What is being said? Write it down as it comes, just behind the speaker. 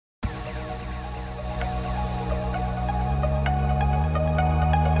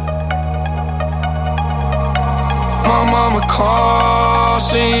car,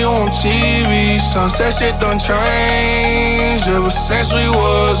 seen you on TV. Sunset shit done changed. Ever since we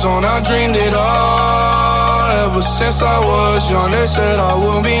was on, I dreamed it all. Ever since I was young, they said I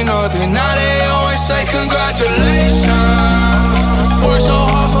would be nothing. Now they always say congratulations. Worked so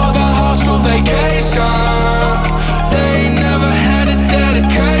hard, forgot how to vacation. They ain't never had a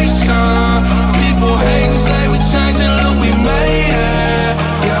dedication. People hate and say we changing, look, we made it.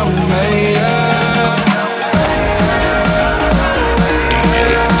 Yeah, we made it.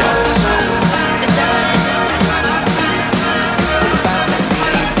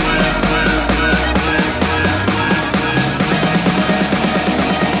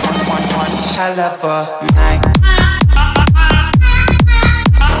 Hell of a night.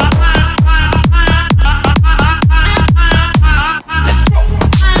 Let's go.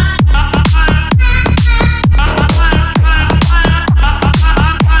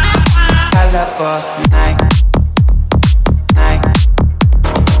 Hell of a night. Night.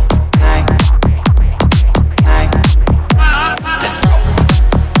 Night. Night. Let's go.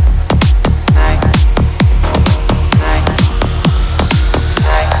 Night. Night.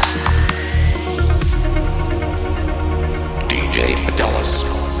 Night. DJ FIDELIZ.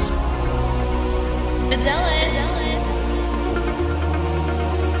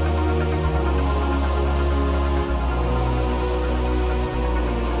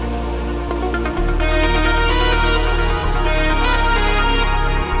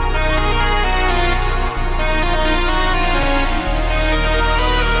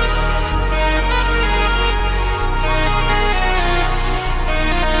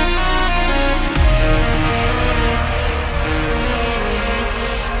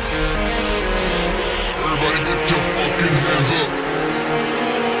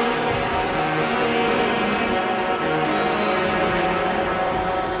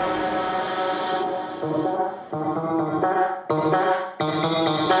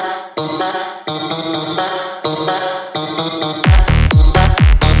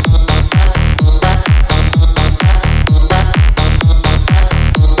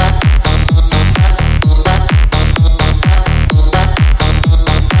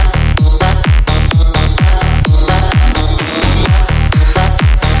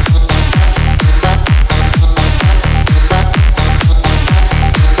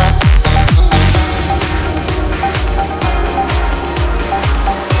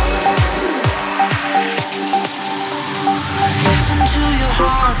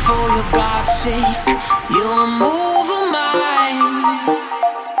 For your God's sake, you're a move of mine.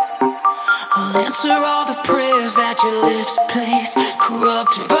 I'll answer all the prayers that your lips place,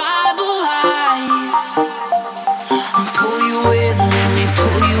 corrupt Bible lies. I'll pull you in, let me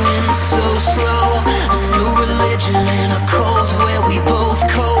pull you in so slow. A new religion in a cold where we both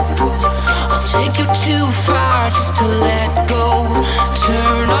cope. I'll take you too far just to let go.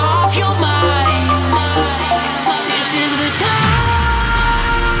 Turn off your mind. This is the time.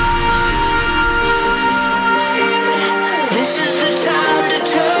 This is the time to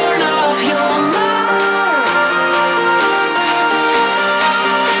turn off your mind.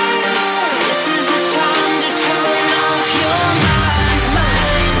 This is the time to turn off your mind.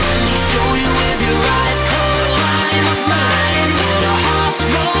 Let me show you with your eyes closed. Mind that our hearts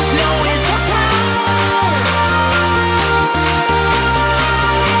both know is the time.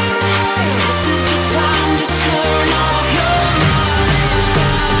 This is the time to turn off your mind.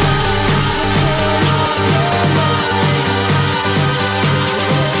 Turn off your mind.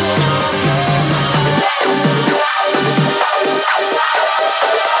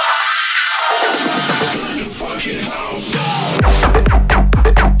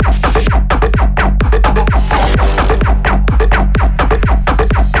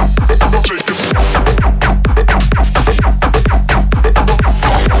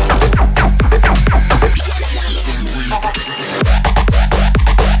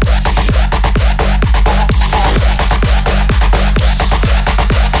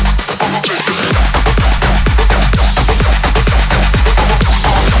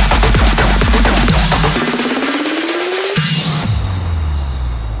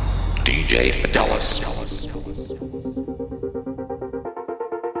 DJ FIDELIZ.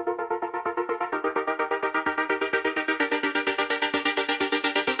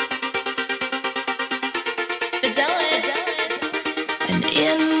 And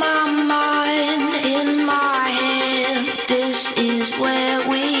in my mind, in my head, this is where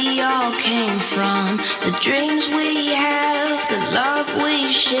we all came from. The dreams we have, the love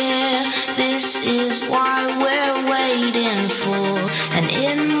we share, this is why we're waiting for. And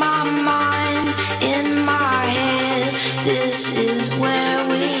in my mind, in my head, this is where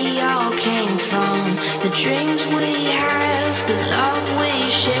we all came from. The dreams we have,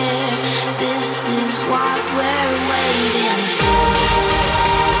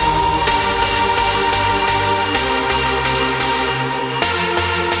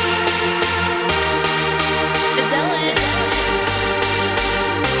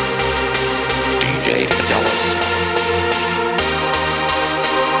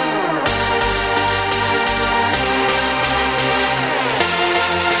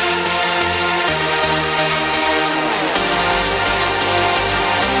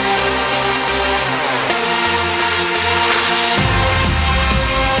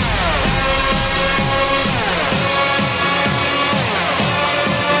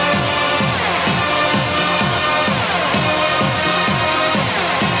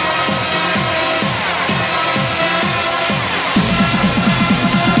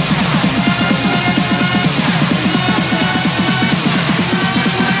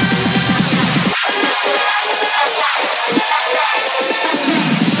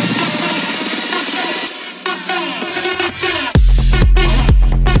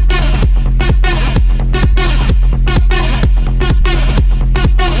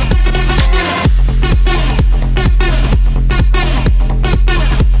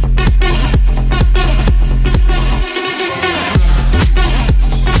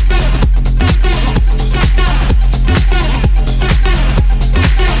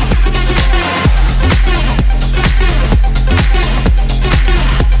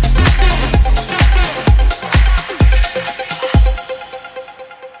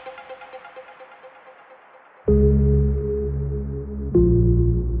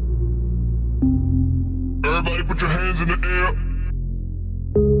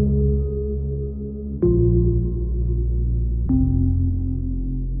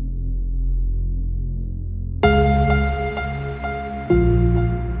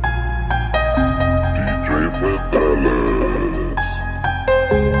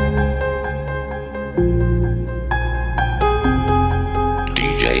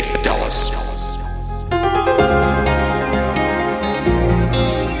 DJ FIDELIZ.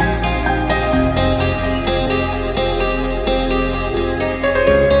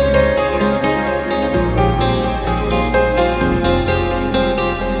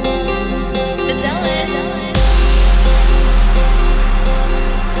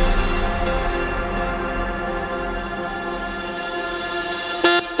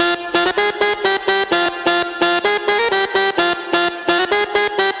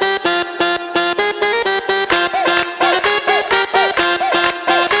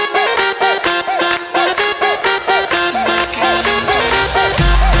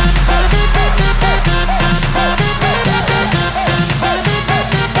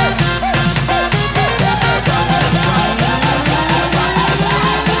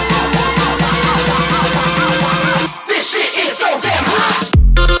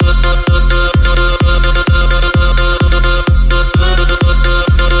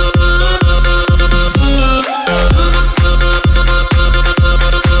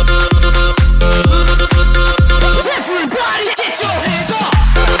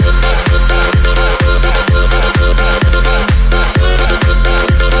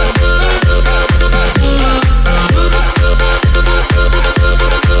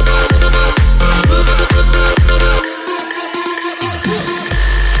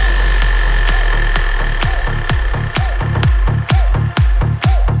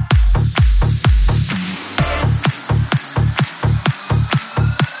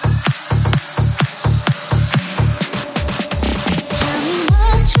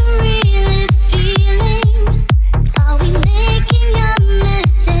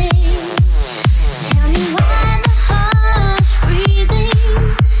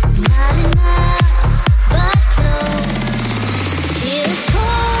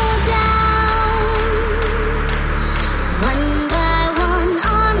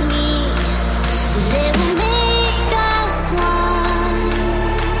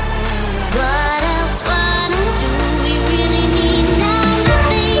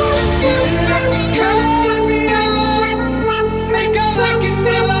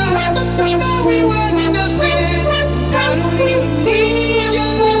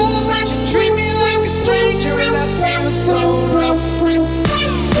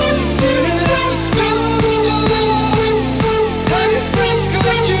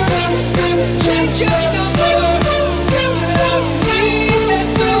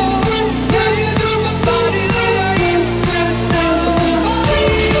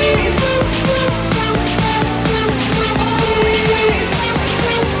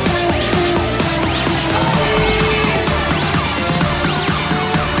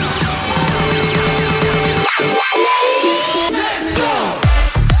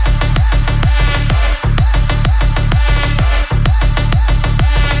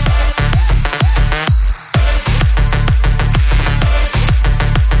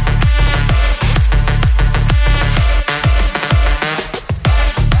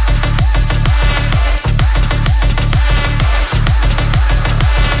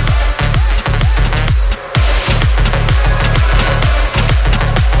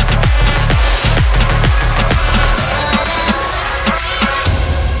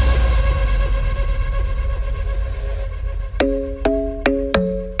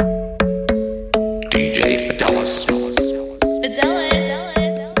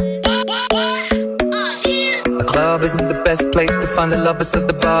 club isn't the best place to find the lovers, so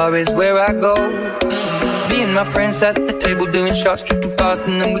the bar is where I go. Me and my friends at the table doing shots, tripping fast,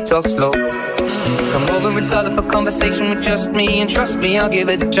 and then we talk slow. Come over and start up a conversation with just me, and trust me, I'll give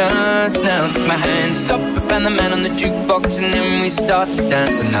it a chance. Now take my hand, stop it, and the man on the jukebox, and then we start to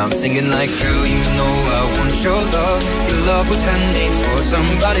dance. And now I'm singing like, girl, you know I want your love. Your love was handmade for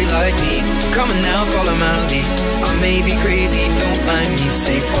somebody like me. Come on now, follow my lead. I may be crazy, don't mind me.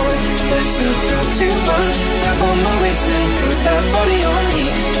 Say, boy, let's not talk too much. Grab on my waist and put that body on me.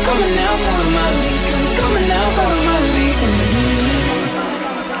 Come on now, follow my lead. Come on now, follow my lead.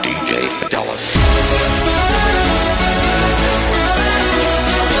 DJ FIDELIZ.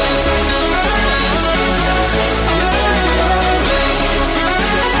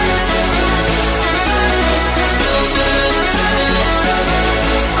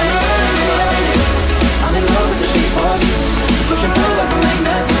 Pushing through like a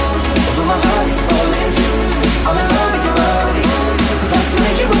magnet, although my heart is falling too. I'm in love with your body. Last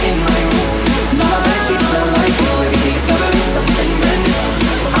night you were in my room. Now my bedsheets smell like you. Every day discovering something brand new.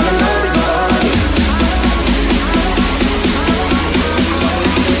 I'm in love with your body.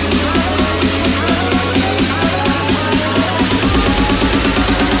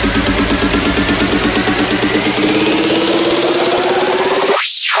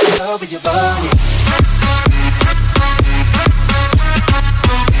 over your body.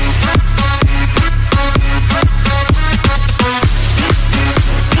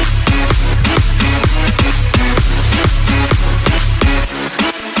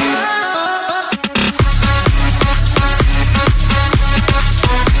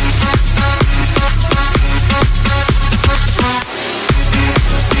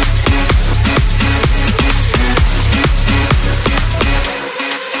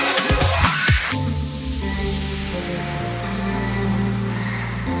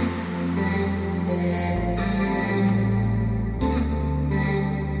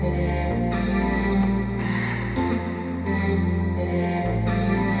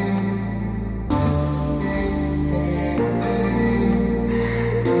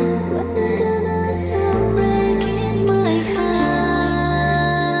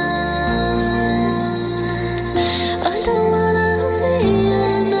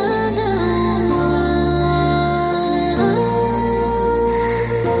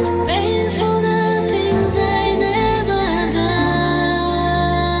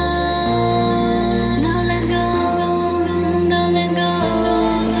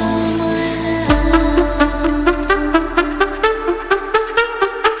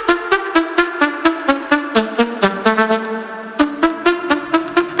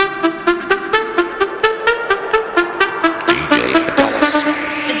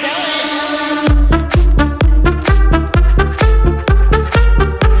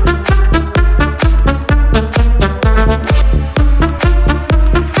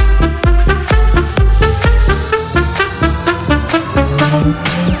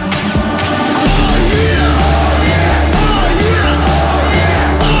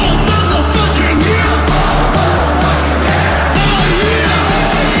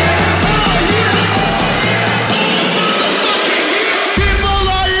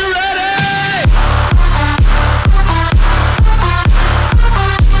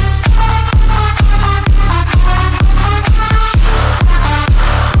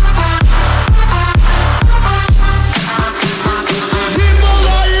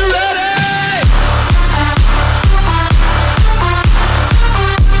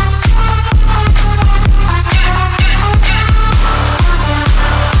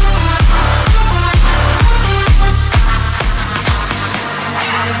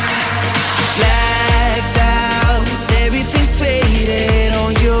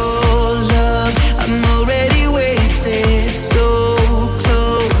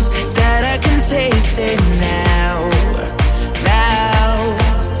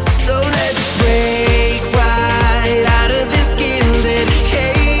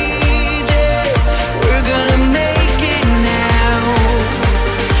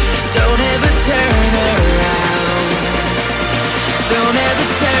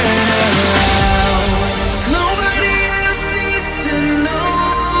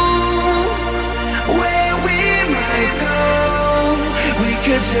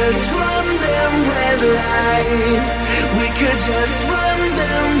 just run them red lights. We could just run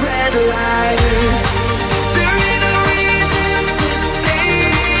them red lights. There ain't no reason to stay.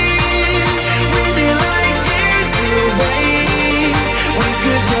 We'd be like years away. We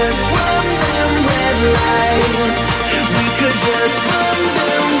could just run them red lights. We could just run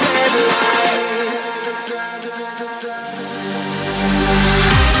them red lights.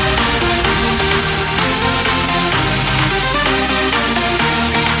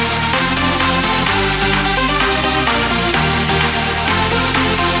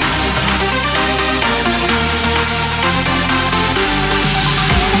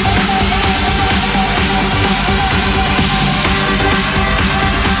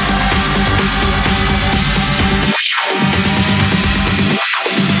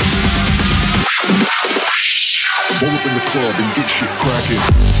 Roll up in the club and get shit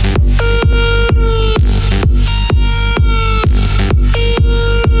cracking.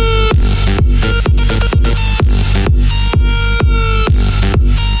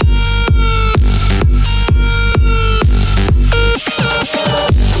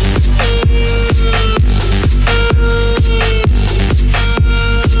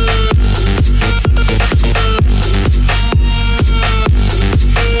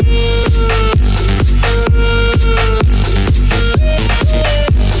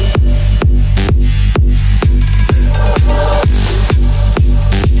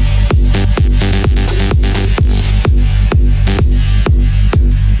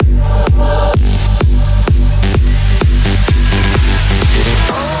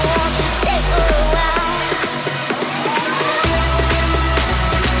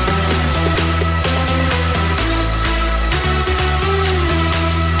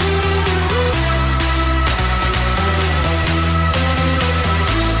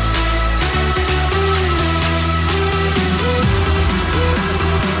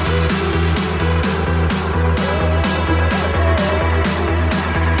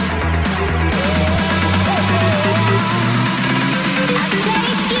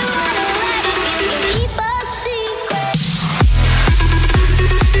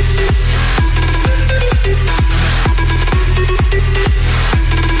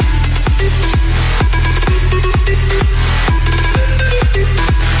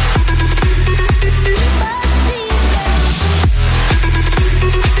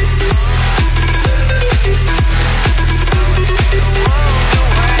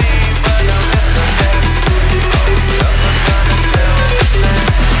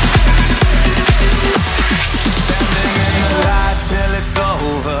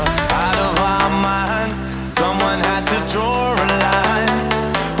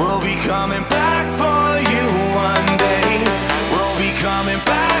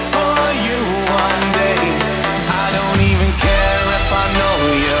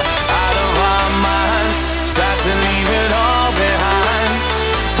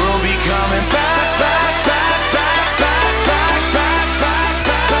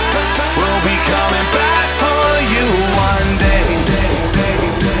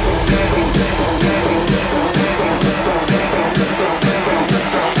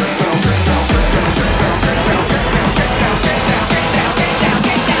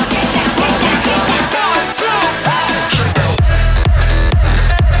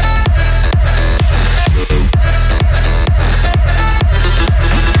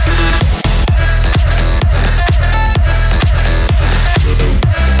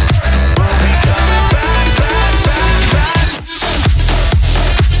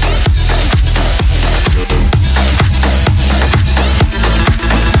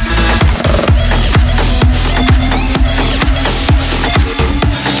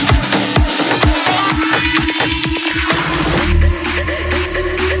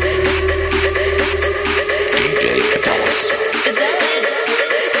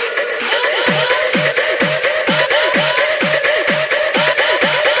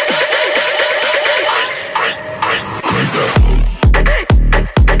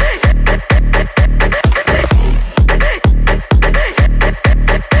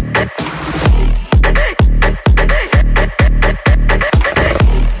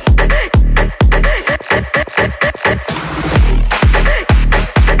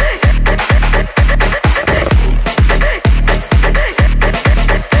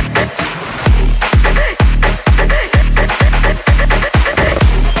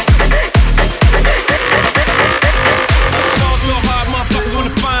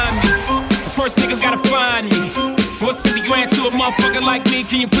 nigga like me,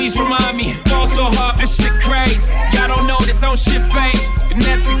 can you please remind me? Fall so hard, this shit crazy. Y'all don't know that don't shit phase. The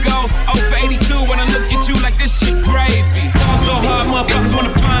next we go, 0 for 82 when I look at you like this shit gravy. Fall so hard, motherfuckers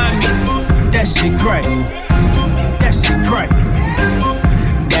wanna find me. That shit crack. That shit crack.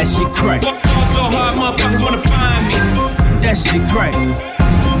 That shit crack. Fall so hard, motherfuckers wanna find me. That shit crack.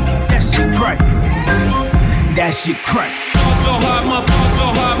 That shit crack. That shit crack. Fall so hard, motherfuckers so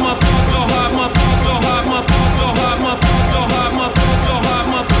hard, motherfuckers so hard, motherfuckers so hard, motherfuckers so hard, motherfuckers so hard, motherfuckers so hard,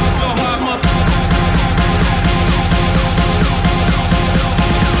 motherfuckers so hard, motherfuckers.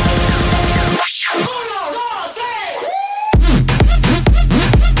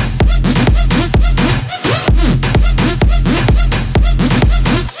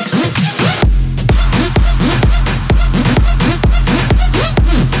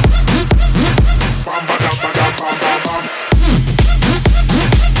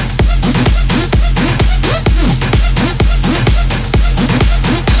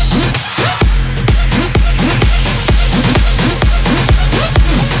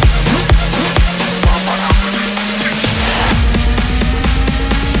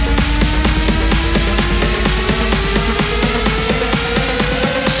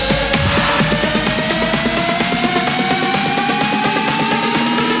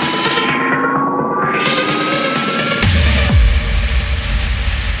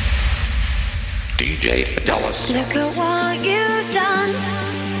 DJ FIDELIZ. Look at what you've done.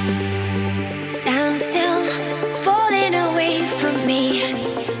 Stand still, falling away from me.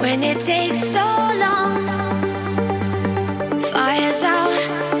 When it takes so long, fire's out.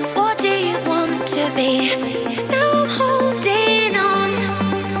 What do you want to be? Now I'm holding on.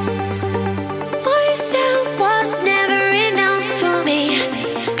 What you said was never enough for me.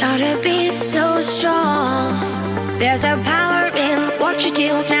 Gotta be so strong. There's a power in what you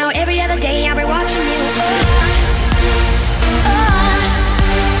do. Now every other day I'll be watching you.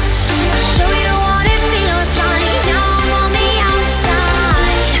 I'll show you what it feels like. Now I'm on the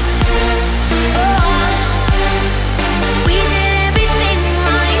outside. We did everything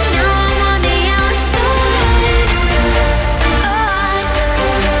right. Now I'm on the outside.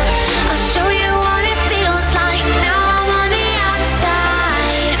 I'll show you what it feels like. Now I'm on the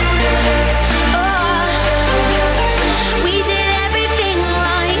outside. We did everything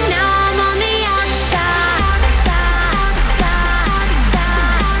right. Now I'm on the outside.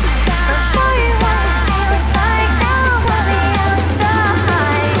 I'll show you what it feels like. Now I'm on the outside.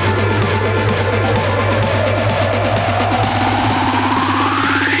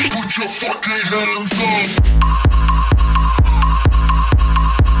 Put your fucking hands up.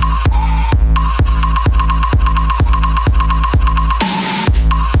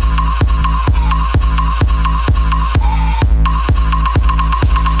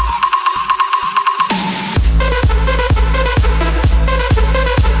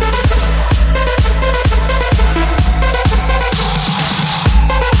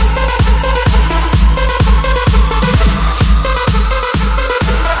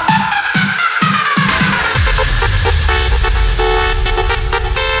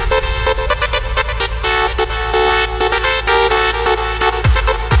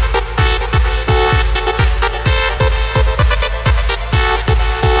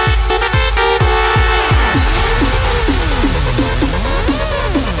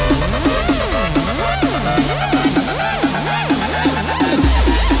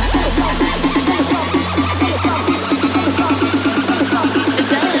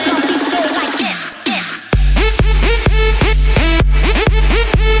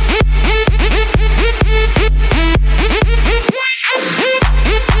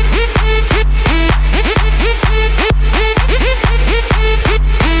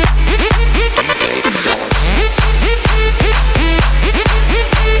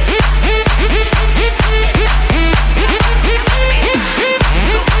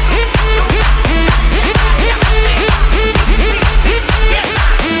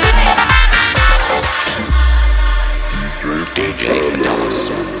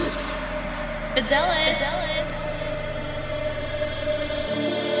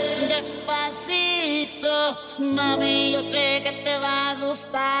 Despacito, mami, yo sé que te va a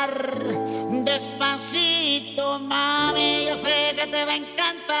gustar. Despacito, mami, yo sé que te va a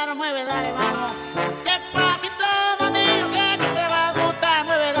encantar. Mueve, dale, vamos. Despacito, mami, yo sé que te va a gustar.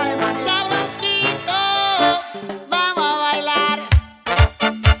 Mueve, dale, más sabrosito. Vamos a bailar.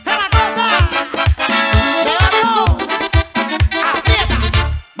 ¡Es la cosa! ¡Levantó! ¡Aprieta!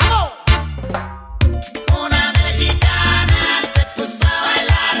 ¡Vamos! Una mexicana se puso a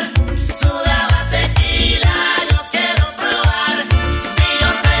bailar. Sudaba tequila, yo quiero probar. Y yo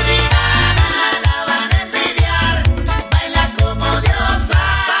soy vegana, la van a envidiar. Baila como Dios.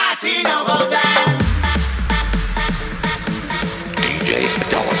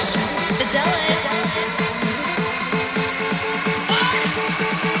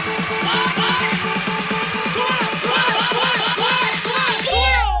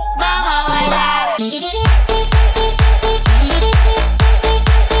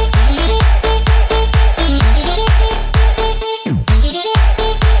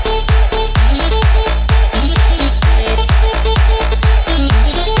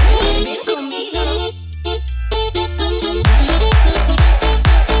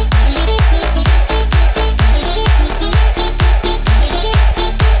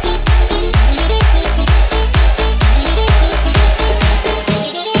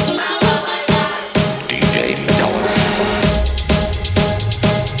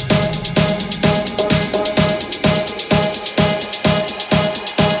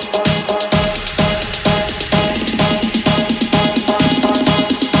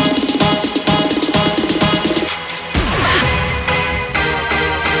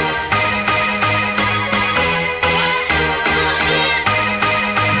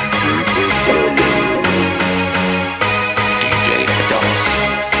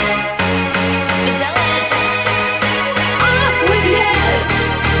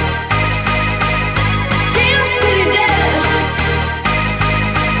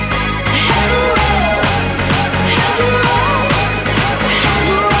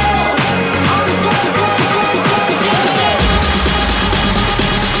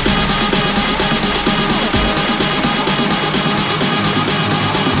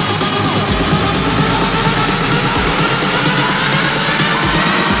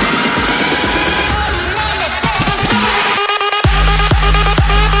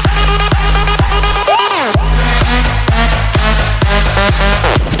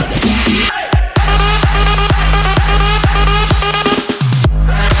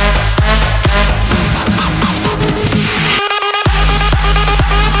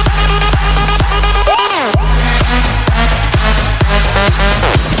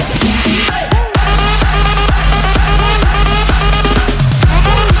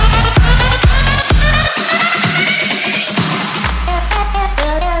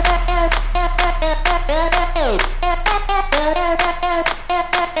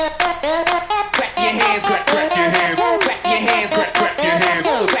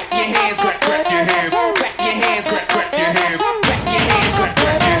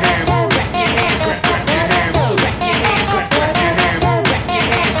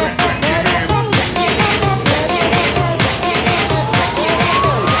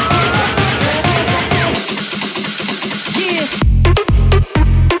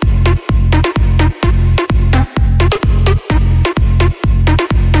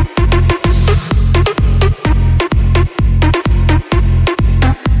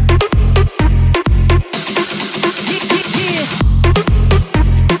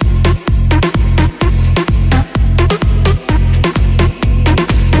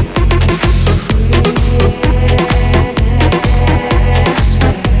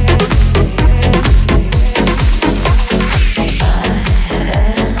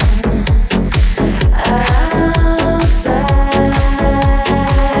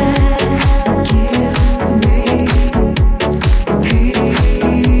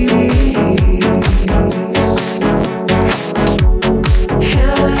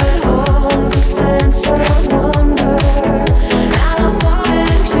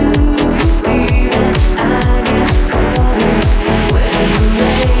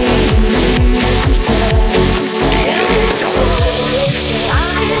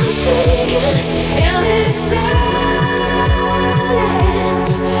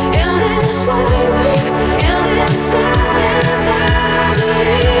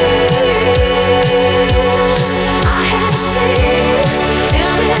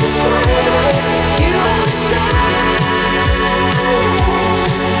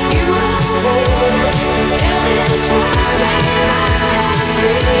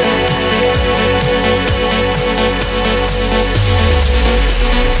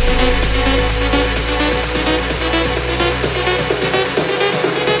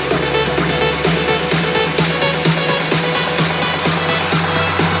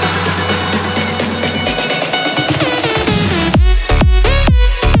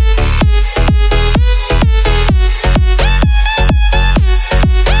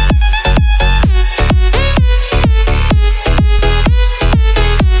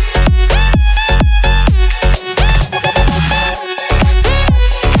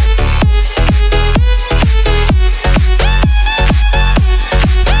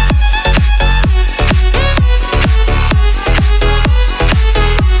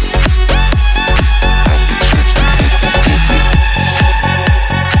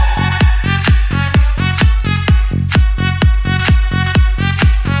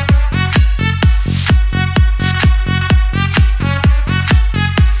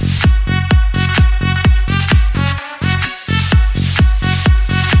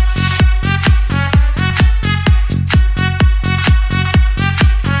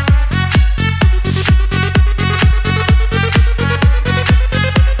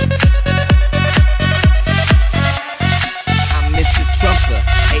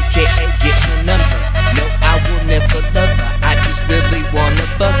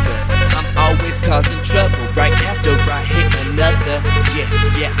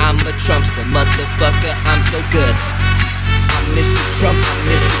 Trumpster, motherfucker, I'm so good. I'm Mr. Trump, I'm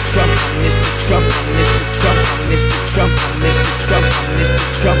Mr. Trump, I'm Mr. Trump, I'm Mr. Trump, I'm Mr. Trump, I'm Mr. Trump, I'm Mr.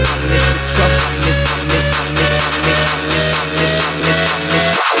 Trump, I'm Mr. Trump, I'm Mr.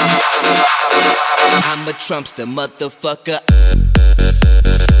 I'm a Trumpster, motherfucker.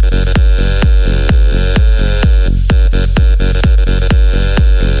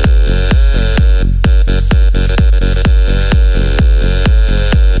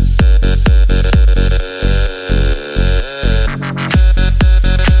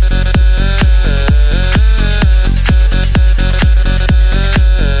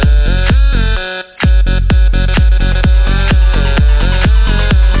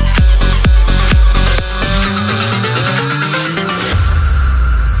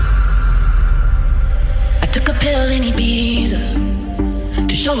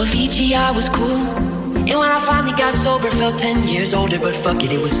 I was cool, and when I finally got sober, felt 10 years older, but fuck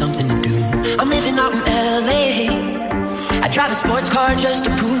it, it was something to do. I'm living out in LA, I drive a sports car just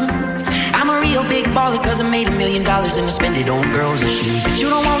to prove I'm a real big baller, cause I made $1 million and I spend it on girls and shoes. But you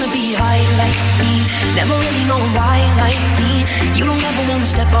don't wanna be high like me, never really knowing why like me. You don't ever wanna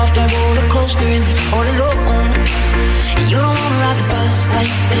step off that roller coaster and be all alone. And you don't wanna ride the bus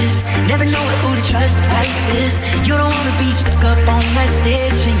like this, never know who to trust like this. You don't wanna be stuck up on that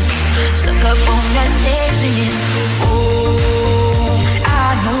stage singing, stuck up on that stage singing. Oh,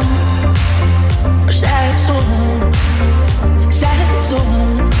 I know a sad soul, sad soul.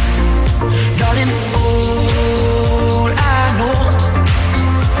 Darling, all I know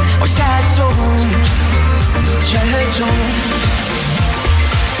are sad souls, sad souls.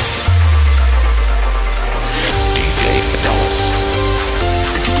 DJ FIDELIZ.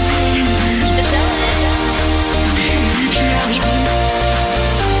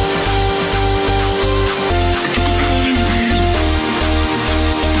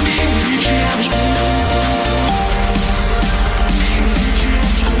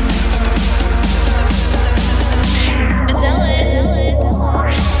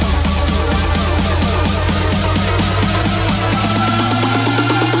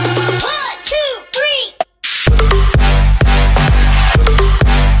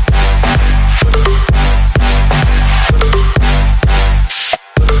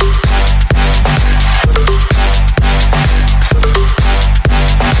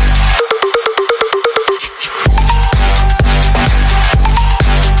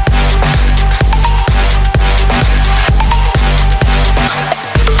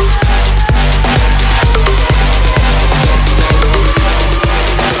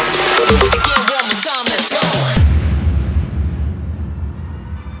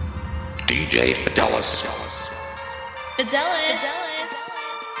 DJ FIDELIZ. FIDELIZ.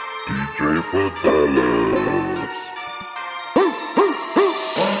 DJ FIDELIZ.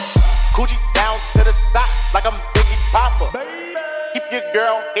 Coochie down to the socks like I'm Biggie Papa. Keep your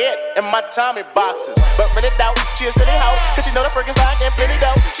girl head in my Tommy boxes. But rent it out, she a silly hoe, cause she know the freaking side get plenty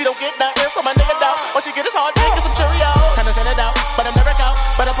dough. She don't get nothing from my nigga dough. All she get is hard dick and some Cheerios. Kinda send it out, but I'm never out.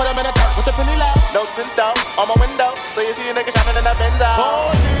 But I put him in the dirt with the penny low. No tint out on my window, so you see a nigga shining in the Benzo.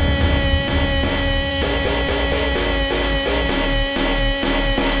 Holy.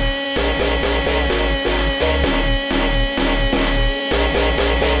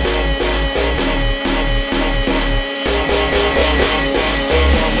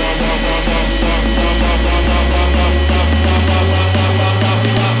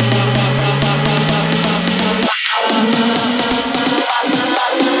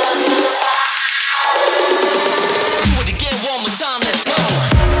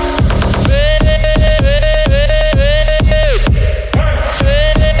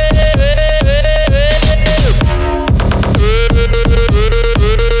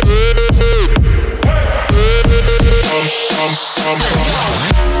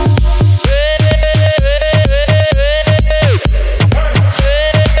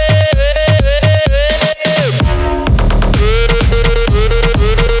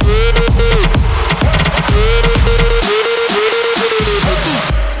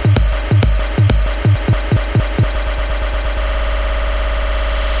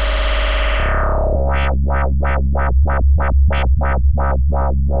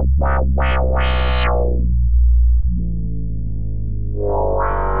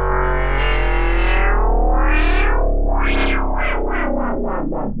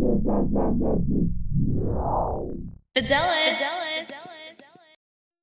 FIDELIZ.